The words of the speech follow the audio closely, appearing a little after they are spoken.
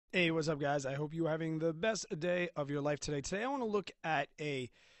Hey, what's up, guys? I hope you're having the best day of your life today. Today, I want to look at a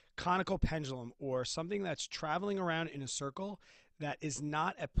conical pendulum, or something that's traveling around in a circle that is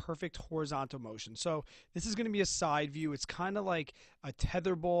not a perfect horizontal motion. So this is going to be a side view. It's kind of like a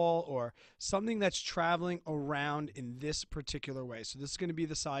tetherball or something that's traveling around in this particular way. So this is going to be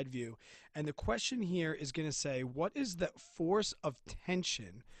the side view. And the question here is going to say, what is the force of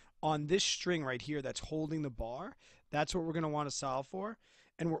tension on this string right here that's holding the bar? That's what we're going to want to solve for.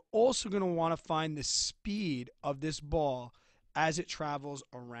 And we're also going to want to find the speed of this ball as it travels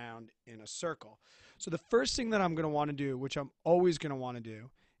around in a circle. So the first thing that I'm going to want to do, which I'm always going to want to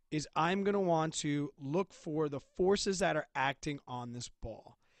do, is I'm going to want to look for the forces that are acting on this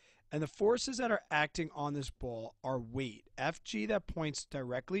ball. And the forces that are acting on this ball are weight, Fg, that points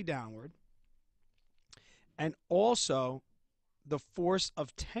directly downward, and also the force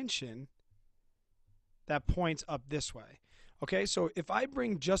of tension that points up this way. Okay, so if I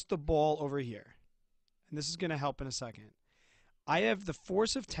bring just the ball over here, and this is going to help in a second, I have the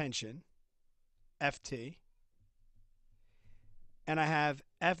force of tension, Ft, and I have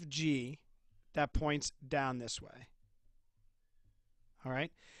Fg that points down this way. All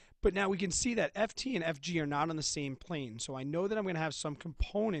right, but now we can see that Ft and Fg are not on the same plane, so I know that I'm going to have some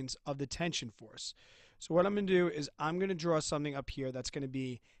components of the tension force. So what I'm going to do is I'm going to draw something up here that's going to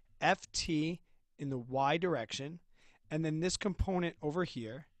be Ft in the y direction, and then this component over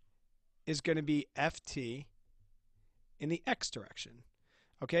here is going to be Ft in the x direction.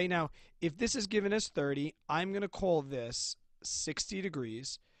 Okay, now if this is given as 30, I'm going to call this 60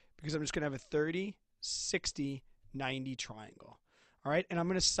 degrees because I'm just going to have a 30, 60, 90 triangle. All right, and I'm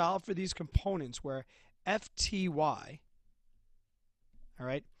going to solve for these components where Fty, all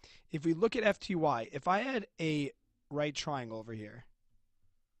right, if we look at Fty, if I had a right triangle over here,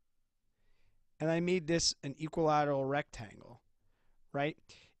 and I made this an equilateral rectangle, right?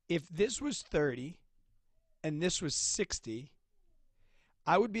 If this was 30 and this was 60,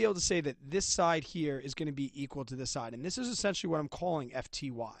 I would be able to say that this side here is going to be equal to this side. And this is essentially what I'm calling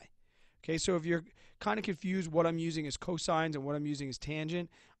Fty. Okay, so if you're kind of confused what I'm using as cosines and what I'm using as tangent,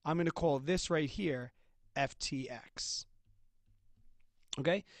 I'm going to call this right here Ftx.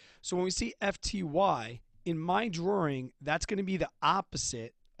 Okay, so when we see Fty, in my drawing, that's going to be the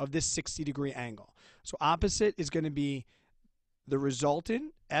opposite of this 60-degree angle. So opposite is going to be the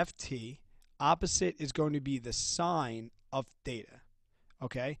resultant, Ft. Opposite is going to be the sine of theta.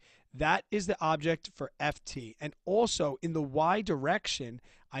 Okay, that is the object for Ft. And also in the y direction,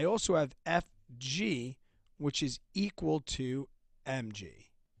 I also have Fg, which is equal to mg.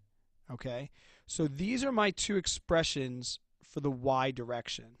 Okay, so these are my two expressions for the y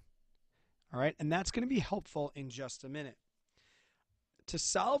direction. All right, and that's going to be helpful in just a minute. To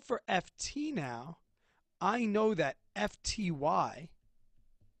solve for Ft now, I know that Fty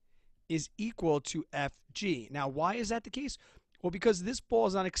is equal to Fg. Now, why is that the case? Well, because this ball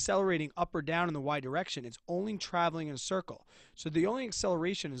is not accelerating up or down in the y direction. It's only traveling in a circle. So the only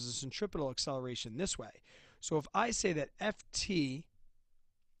acceleration is the centripetal acceleration this way. So if I say that Ft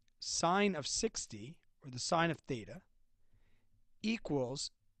sine of 60, or the sine of theta,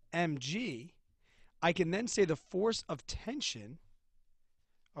 equals mg, I can then say the force of tension,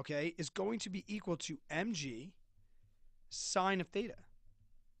 okay, is going to be equal to mg sine of theta.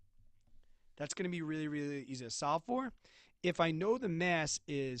 That's going to be really, really easy to solve for. If I know the mass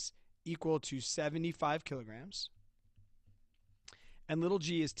is equal to 75 kilograms, and little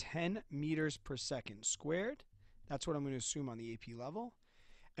g is 10 meters per second squared, that's what I'm going to assume on the AP level,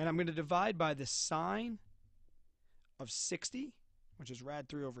 and I'm going to divide by the sine of 60, which is rad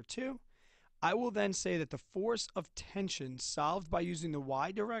 3 over 2, I will then say that the force of tension solved by using the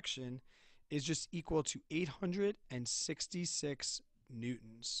y direction is just equal to 866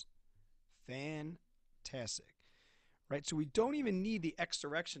 newtons. Fantastic. Right? So we don't even need the x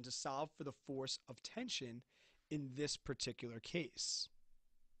direction to solve for the force of tension in this particular case.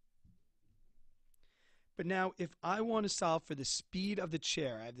 But now if I want to solve for the speed of the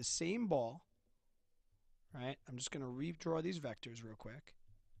chair, I have the same ball, right? I'm just going to redraw these vectors real quick.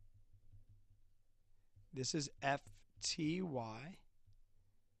 This is Fty,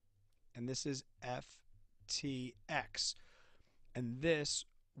 and this is Ftx. And this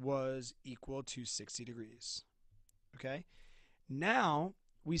was equal to 60 degrees. Okay? Now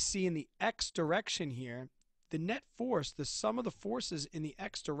we see in the x direction here, the net force, the sum of the forces in the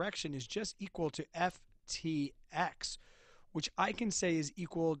x direction is just equal to Ftx, which I can say is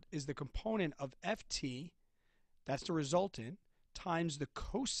the component of Ft, that's the resultant, times the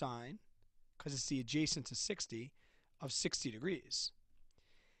cosine, because it's the adjacent to 60, of 60 degrees.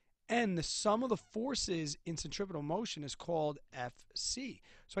 And the sum of the forces in centripetal motion is called Fc.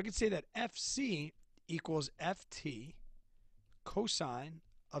 So I could say that Fc equals Ft cosine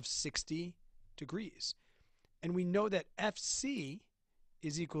of 60 degrees. And we know that Fc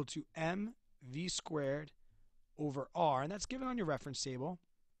is equal to mv squared over r, and that's given on your reference table,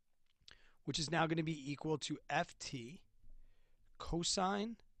 which is now going to be equal to Ft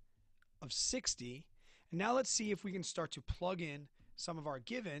cosine of 60. And now let's see if we can start to plug in some of our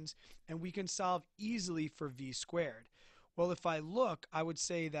givens, and we can solve easily for v squared. Well, if I look, I would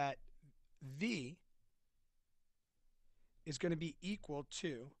say that v is going to be equal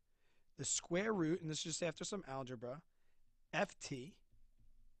to the square root, and this is just after some algebra, Ft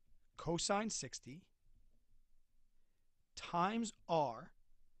cosine 60 times r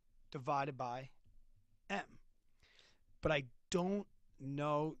divided by m. But I don't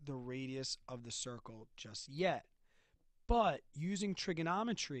know the radius of the circle just yet. But using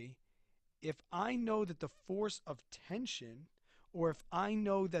trigonometry, if I know that the force of tension, or if I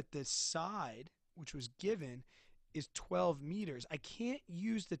know that the side, which was given, is 12 meters, I can't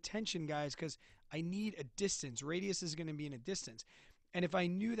use the tension, guys, because I need a distance. Radius is going to be in a distance. And if I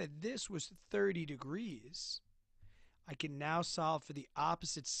knew that this was 30 degrees, I can now solve for the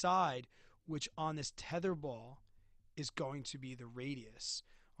opposite side, which on this tetherball is going to be the radius.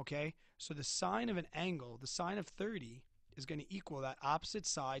 Okay? So the sine of an angle, the sine of 30, is going to equal that opposite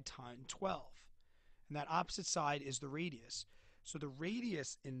side times 12. And that opposite side is the radius. So the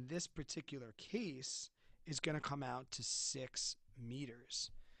radius in this particular case is going to come out to 6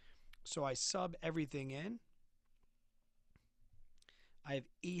 meters. So I sub everything in. I have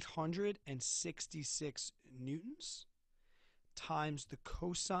 866 newtons times the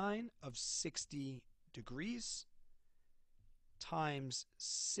cosine of 60 degrees times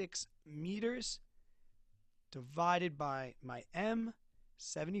 6 meters divided by my m,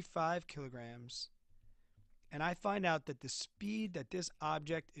 75 kilograms. And I find out that the speed that this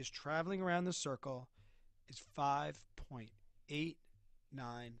object is traveling around the circle is 5.89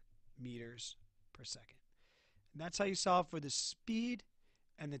 meters per second. And that's how you solve for the speed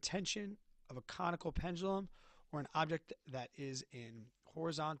and the tension of a conical pendulum or an object that is in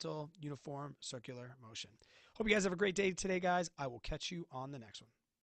horizontal, uniform, circular motion. Hope you guys have a great day today, guys. I will catch you on the next one.